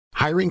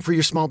Hiring for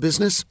your small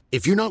business?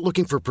 If you're not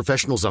looking for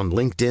professionals on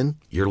LinkedIn,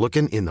 you're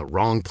looking in the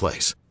wrong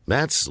place.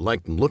 That's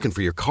like looking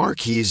for your car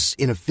keys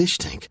in a fish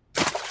tank.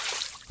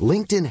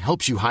 LinkedIn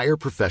helps you hire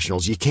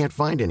professionals you can't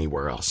find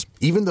anywhere else,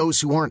 even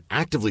those who aren't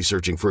actively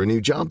searching for a new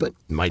job but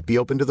might be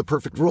open to the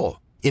perfect role.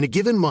 In a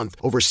given month,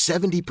 over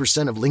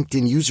 70% of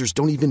LinkedIn users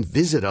don't even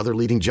visit other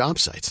leading job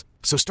sites.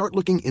 So start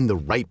looking in the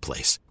right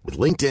place. With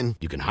LinkedIn,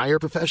 you can hire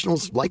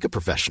professionals like a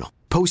professional.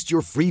 Post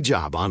your free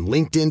job on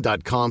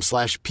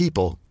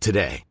linkedin.com/people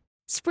today.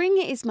 Spring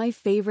is my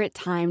favorite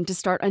time to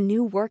start a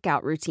new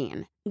workout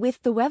routine.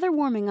 With the weather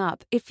warming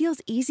up, it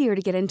feels easier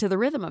to get into the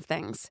rhythm of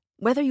things.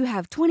 Whether you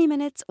have 20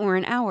 minutes or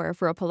an hour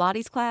for a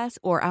Pilates class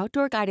or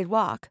outdoor guided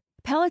walk,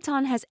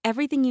 Peloton has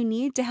everything you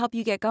need to help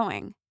you get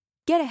going.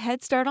 Get a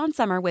head start on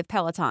summer with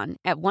Peloton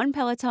at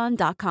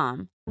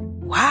onepeloton.com.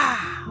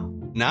 Wow.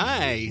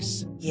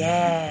 Nice.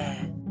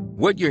 Yeah.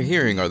 What you're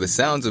hearing are the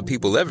sounds of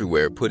people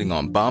everywhere putting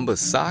on Bombas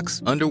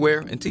socks, underwear,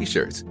 and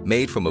T-shirts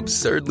made from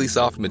absurdly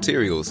soft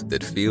materials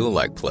that feel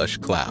like plush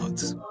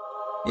clouds.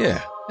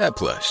 Yeah, that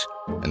plush.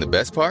 And the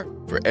best part?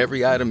 For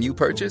every item you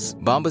purchase,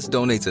 Bombas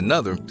donates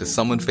another to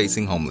someone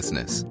facing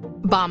homelessness.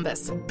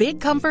 Bombas. Big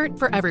comfort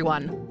for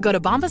everyone. Go to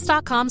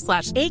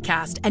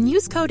bombas.com/ACAST and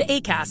use code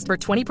ACAST for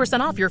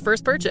 20% off your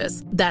first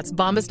purchase. That's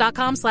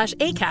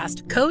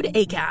bombas.com/ACAST. Code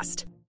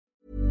ACAST.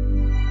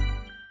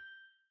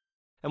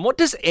 And what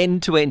does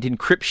end-to-end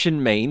encryption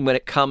mean when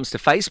it comes to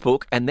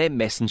Facebook and their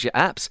messenger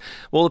apps?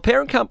 Well, the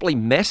parent company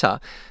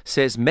Meta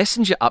says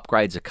messenger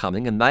upgrades are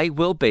coming and they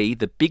will be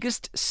the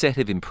biggest set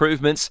of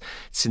improvements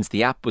since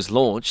the app was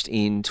launched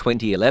in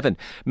 2011.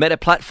 Meta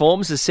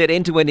Platforms has said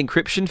end-to-end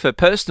encryption for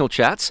personal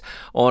chats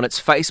on its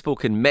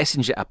Facebook and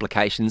Messenger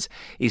applications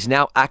is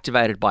now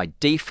activated by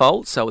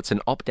default, so it's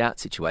an opt-out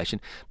situation,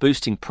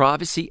 boosting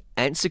privacy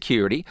and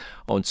security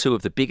on two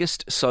of the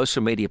biggest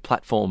social media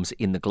platforms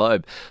in the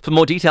globe. For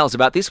more details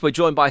about this, we're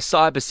joined by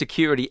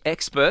cybersecurity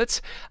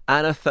experts,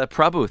 Anith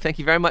Prabhu. Thank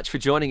you very much for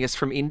joining us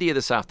from India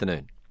this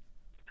afternoon.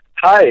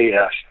 Hi,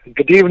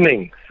 good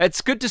evening.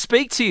 It's good to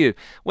speak to you.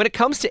 When it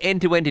comes to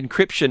end-to-end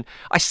encryption,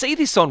 I see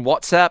this on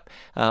WhatsApp,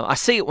 I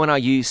see it when I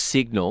use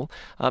Signal,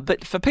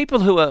 but for people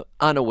who are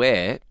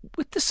unaware,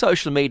 with the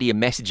social media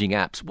messaging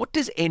apps, what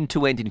does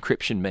end-to-end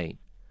encryption mean?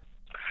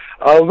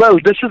 Well,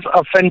 this is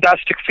a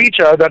fantastic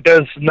feature that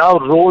is now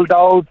rolled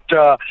out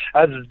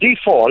as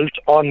default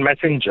on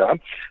Messenger.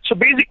 So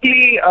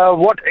basically,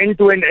 what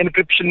end-to-end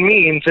encryption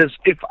means is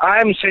if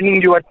I'm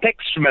sending you a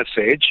text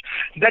message,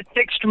 that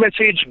text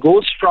message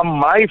goes from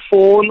my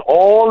phone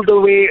all the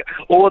way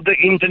over the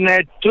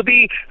internet to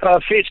the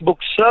Facebook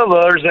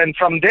servers, and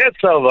from their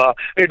server,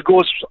 it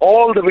goes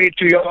all the way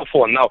to your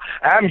phone. Now,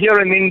 I'm here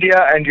in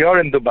India and you're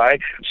in Dubai,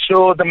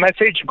 so the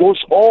message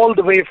goes all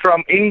the way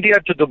from India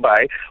to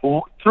Dubai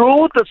through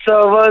the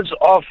servers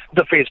of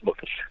the Facebook.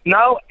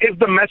 Now, if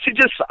the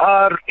messages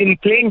are in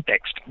plain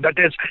text, that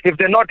is, if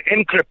they're not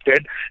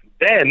encrypted,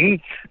 then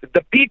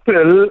the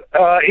people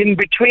in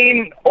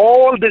between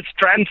all this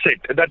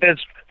transit, that is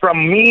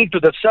from me to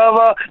the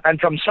server and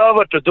from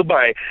server to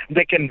Dubai,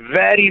 they can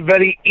very,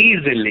 very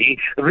easily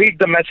read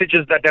the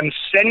messages that I'm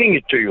sending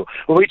it to you,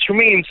 which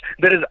means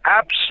there is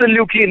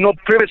absolutely no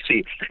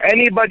privacy.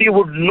 Anybody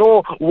would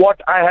know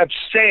what I have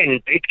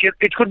sent. It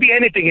could be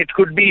anything. It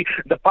could be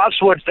the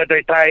passwords that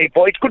I type,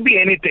 or it could be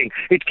anything.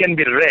 It can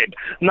be read.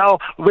 Now,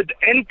 with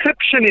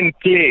encryption in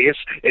place,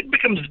 it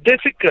becomes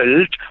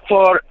difficult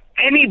for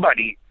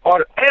anybody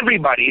or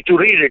everybody to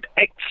read it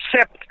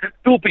except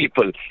two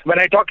people. When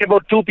I talk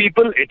about two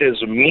people, it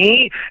is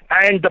me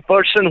and the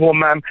person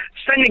whom I'm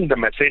sending the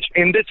message.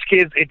 In this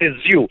case, it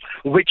is you,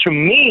 which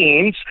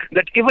means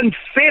that even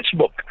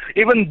Facebook,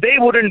 even they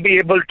wouldn't be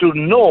able to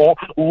know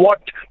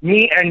what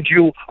me and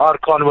you are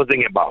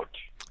conversing about.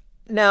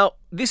 Now,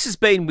 this has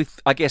been with,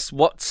 I guess,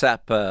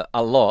 WhatsApp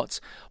a lot.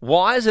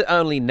 Why is it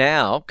only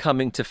now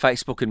coming to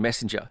Facebook and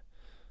Messenger?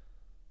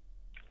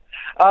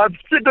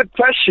 It's a good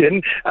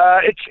question.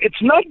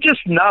 It's not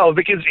just now,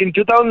 because in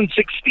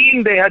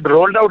 2016 they had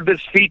rolled out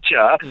this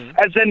feature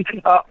as an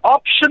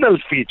optional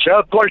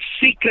feature called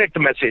secret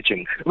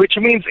messaging, which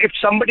means if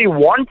somebody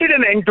wanted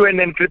an end-to-end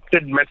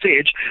encrypted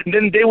message,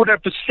 then they would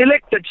have to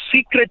select that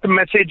secret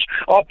message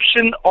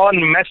option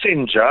on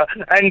Messenger,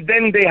 and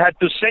then they had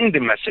to send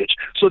the message.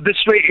 So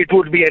this way it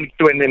would be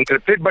end-to-end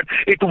encrypted, but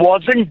it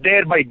wasn't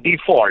there by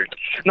default.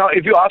 Now,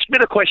 if you ask me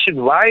the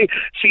question why,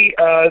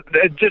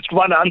 there's just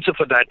one answer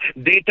for that.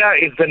 Data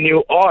is the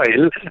new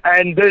oil,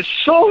 and there's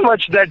so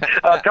much that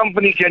a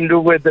company can do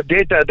with the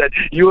data that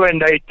you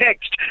and I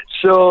text.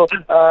 So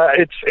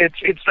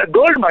it's a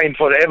gold mine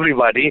for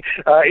everybody.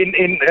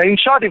 In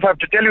short, if I have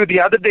to tell you, the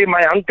other day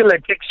my uncle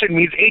had texted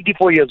me. He's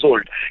 84 years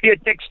old. He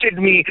had texted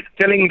me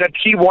telling that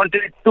he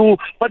wanted 2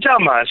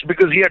 pajamas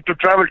because he had to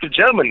travel to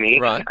Germany.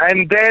 Right.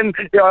 And then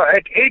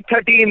at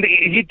 8:30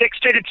 he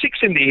texted at 6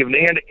 in the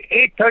evening, and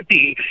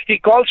 8:30 he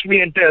calls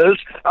me and tells,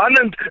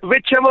 Anand,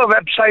 whichever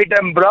website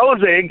I'm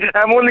browsing,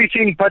 I'm only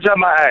seeing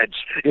pajama ads,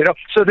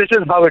 So this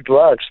is how it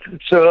works.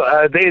 So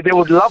they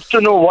would love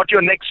to know what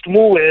your next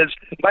move is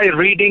by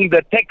reading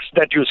the text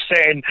that you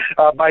send,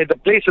 by the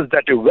places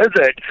that you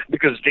visit,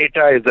 because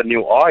data is the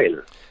new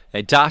oil.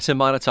 Data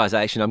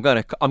monetization. I'm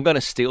going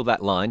to steal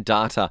that line.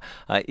 Data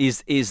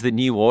is the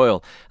new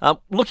oil.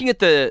 Looking at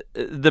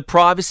the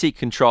privacy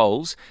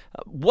controls,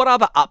 what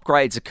other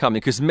upgrades are coming?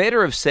 Because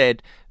Meta have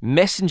said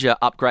Messenger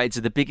upgrades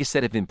are the biggest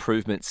set of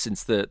improvements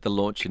since the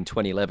launch in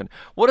 2011.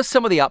 What are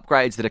some of the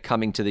upgrades that are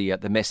coming to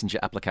the Messenger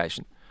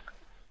application?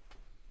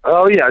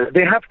 Oh yeah,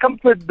 they have come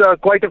with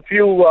quite a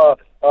few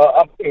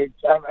updates.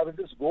 I was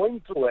just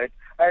going through it.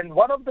 And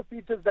one of the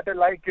features that I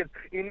like is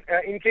in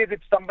case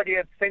if somebody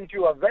has sent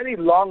you a very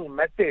long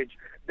message,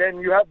 then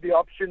you have the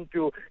option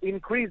to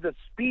increase the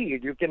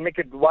speed. You can make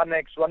it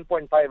 1x,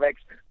 1.5x,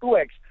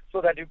 2x, so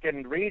that you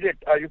can read it,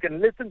 you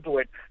can listen to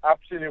it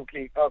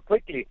absolutely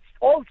quickly.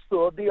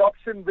 Also, the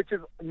option which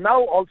is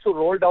now also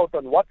rolled out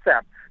on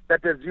WhatsApp,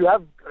 that is, you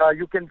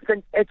can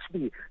send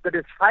HD, that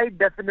is high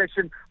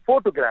definition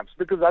photographs,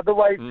 because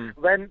otherwise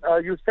when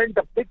you send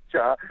a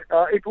picture,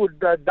 it would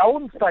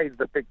downsize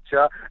the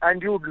picture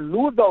and you would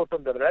lose out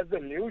on the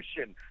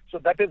resolution. So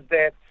that is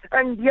there.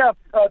 And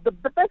the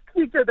best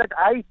feature that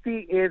I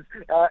see is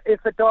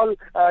if at all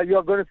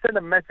you're going to send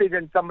a message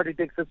and somebody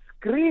takes a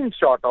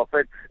screenshot of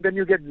it, then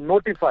you get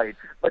notified.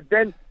 But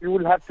then you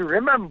will have to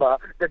remember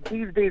that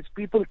these days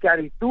people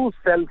carry 2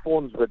 cell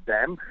phones with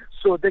them,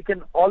 so they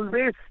can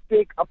always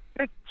take a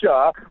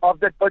picture of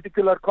that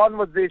particular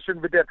conversation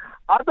with their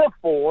other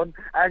phone,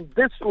 and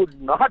this would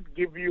not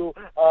give you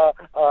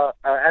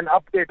an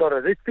update or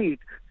a receipt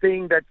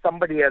saying that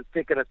somebody has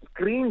taken a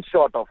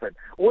screenshot of it.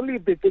 Only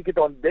if they take it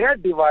on their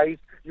device,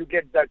 you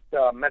get that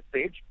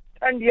message.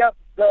 And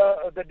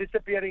the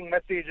disappearing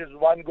message is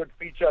one good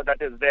feature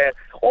that is there.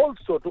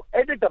 Also, to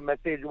edit a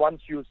message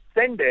once you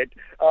send it.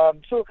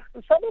 So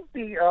some of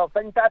the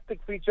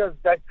fantastic features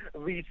that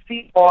we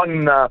see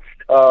on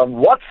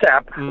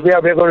WhatsApp,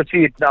 we're going to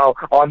see it now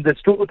on this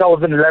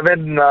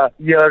 2011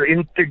 year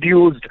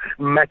introduced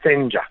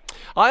Messenger.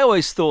 I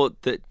always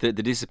thought that the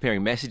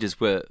disappearing messages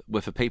were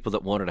for people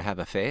that wanted to have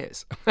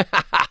affairs.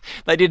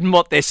 They didn't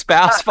want their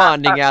spouse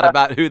finding out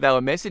about who they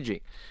were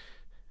messaging.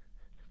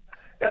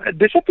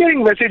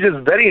 Disappearing message is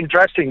very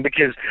interesting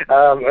because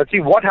see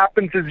what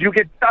happens is you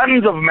get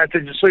tons of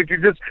messages. So if you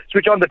just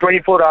switch on the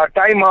 24-hour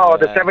timer or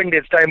the 7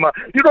 days timer,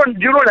 you don't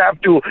have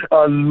to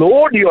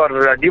load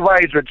your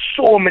device with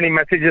so many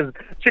messages.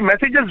 See,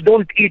 messages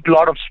don't eat a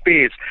lot of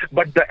space,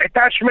 but the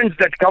attachments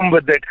that come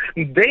with it,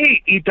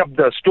 they eat up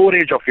the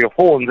storage of your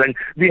phones. And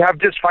we have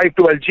just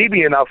 512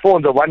 GB in our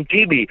phones or 1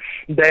 TB,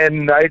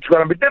 then it's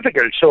going to be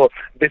difficult. So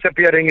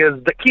disappearing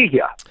is the key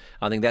here.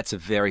 I think that's a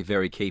very,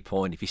 very key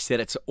point. If you set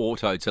it to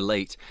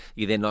auto-delete,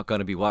 you're then not going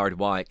to be worried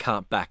why it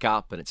can't back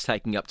up and it's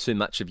taking up too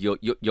much of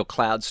your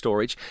cloud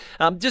storage.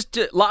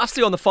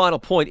 Lastly, on the final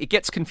point, it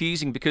gets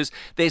confusing because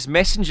there's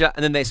Messenger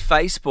and then there's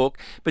Facebook,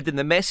 but then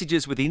the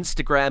messages with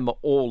Instagram are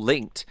all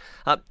linked.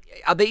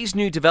 Are these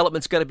new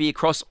developments going to be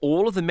across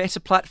all of the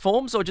Meta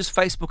platforms or just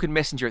Facebook and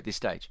Messenger at this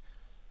stage?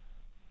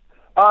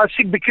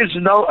 See, because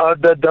now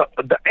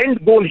the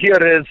end goal here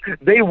is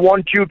they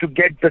want you to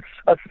get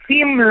a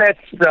seamless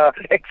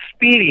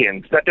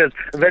experience. That is,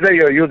 whether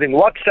you're using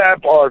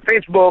WhatsApp or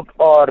Facebook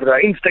or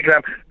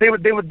Instagram, their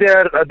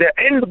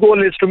end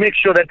goal is to make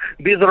sure that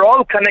these are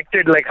all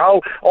connected, like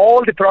how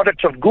all the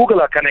products of Google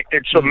are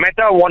connected. So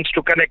Meta wants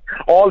to connect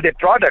all their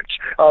products,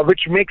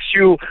 which makes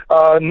you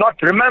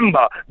not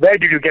remember where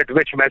did you get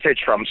which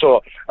message from.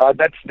 So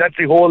that's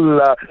the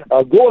whole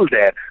goal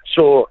there.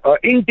 So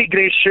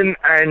integration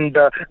and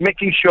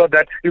making sure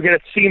that you get a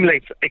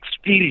seamless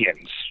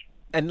experience.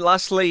 And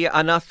lastly,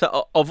 Anath,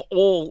 of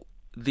all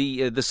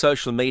the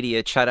social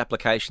media chat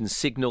applications,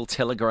 Signal,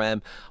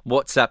 Telegram,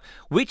 WhatsApp,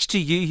 which do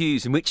you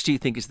use and which do you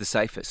think is the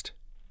safest?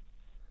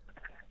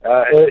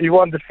 You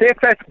want the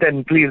safest,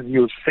 then please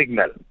use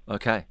Signal.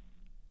 Okay.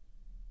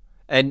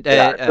 And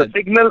so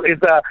Signal is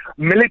a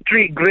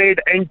military-grade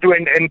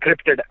end-to-end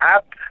encrypted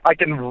app. I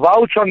can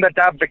vouch on that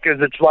app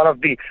because it's one of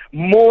the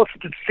most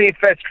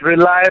safest,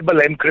 reliable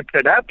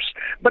encrypted apps.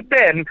 But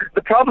then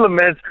the problem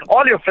is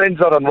all your friends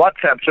are on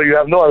WhatsApp, so you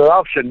have no other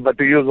option but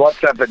to use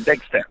WhatsApp and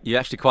text them. You're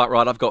actually quite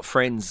right. I've got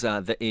friends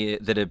that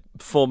have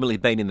formerly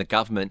been in the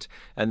government,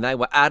 and they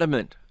were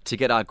adamant to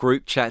get our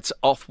group chats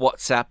off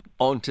WhatsApp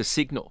onto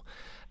Signal.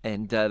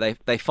 And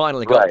they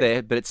finally got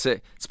there, but it's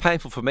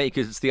painful for me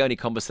because it's the only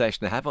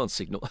conversation I have on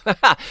Signal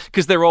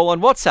because they're all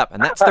on WhatsApp,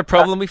 and that's the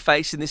problem we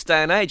face in this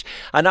day and age.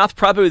 Anath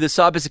Prabhu, the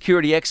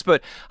cybersecurity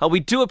expert, we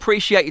do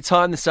appreciate your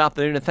time this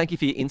afternoon, and thank you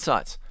for your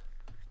insights.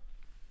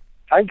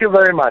 Thank you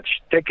very much.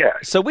 Take care.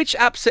 So which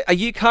apps are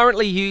you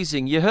currently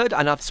using? You heard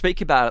Anath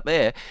speak about it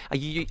there. Are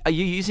you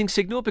using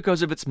Signal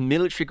because of its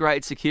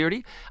military-grade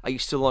security? Are you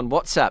still on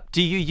WhatsApp?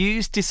 Do you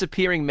use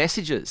disappearing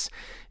messages?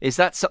 Is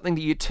that something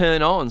that you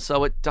turn on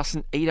so it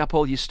doesn't eat up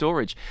all your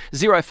storage?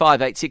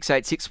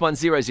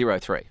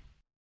 0586861003.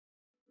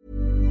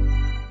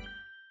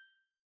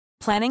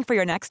 Planning for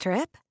your next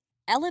trip?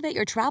 Elevate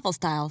your travel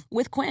style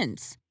with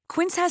Quince.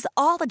 Quince has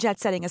all the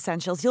jet-setting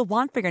essentials you'll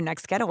want for your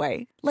next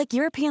getaway, like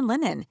European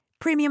linen,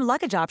 premium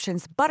luggage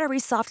options, buttery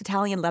soft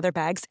Italian leather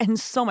bags, and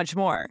so much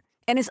more.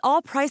 And is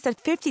all priced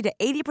at 50 to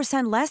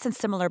 80% less than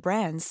similar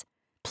brands.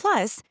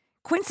 Plus,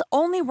 Quince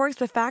only works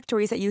with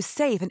factories that use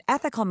safe and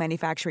ethical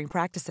manufacturing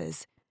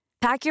practices.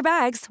 Pack your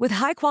bags with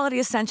high-quality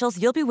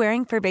essentials you'll be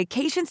wearing for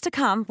vacations to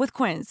come with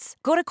Quince.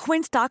 Go to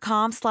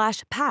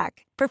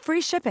quince.com/pack for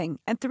free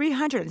shipping and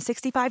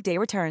 365-day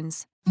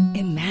returns.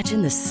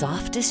 Imagine the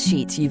softest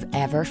sheets you've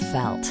ever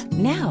felt.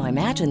 Now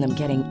imagine them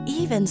getting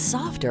even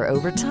softer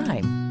over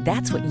time.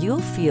 That's what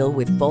you'll feel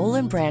with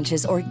Boll &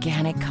 Branch's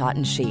organic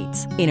cotton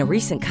sheets. In a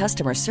recent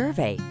customer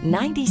survey,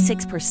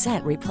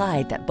 96%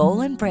 replied that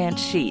Boll & Branch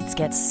sheets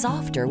get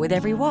softer with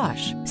every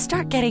wash.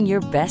 Start getting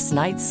your best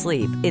night's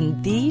sleep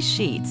in these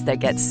sheets that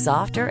get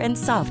softer and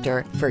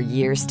softer for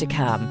years to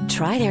come.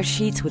 Try their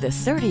sheets with a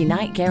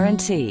 30-night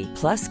guarantee.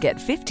 Plus, get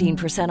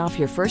 15% off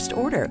your first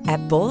order at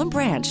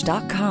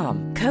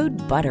bollandbranch.com. Code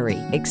BUTTERY.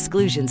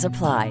 Exclusions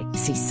apply.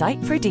 See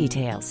site for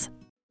details.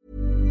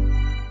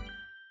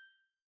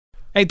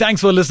 Hey,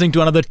 thanks for listening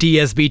to another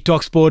TSB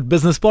TalkSport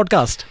Business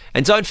Podcast.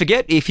 And don't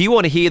forget, if you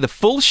want to hear the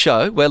full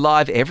show, we're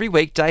live every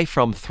weekday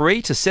from 3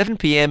 to 7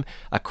 p.m.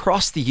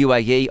 across the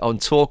UAE on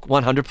Talk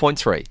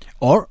 100.3.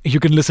 Or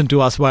you can listen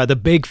to us via the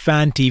Big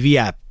Fan TV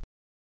app.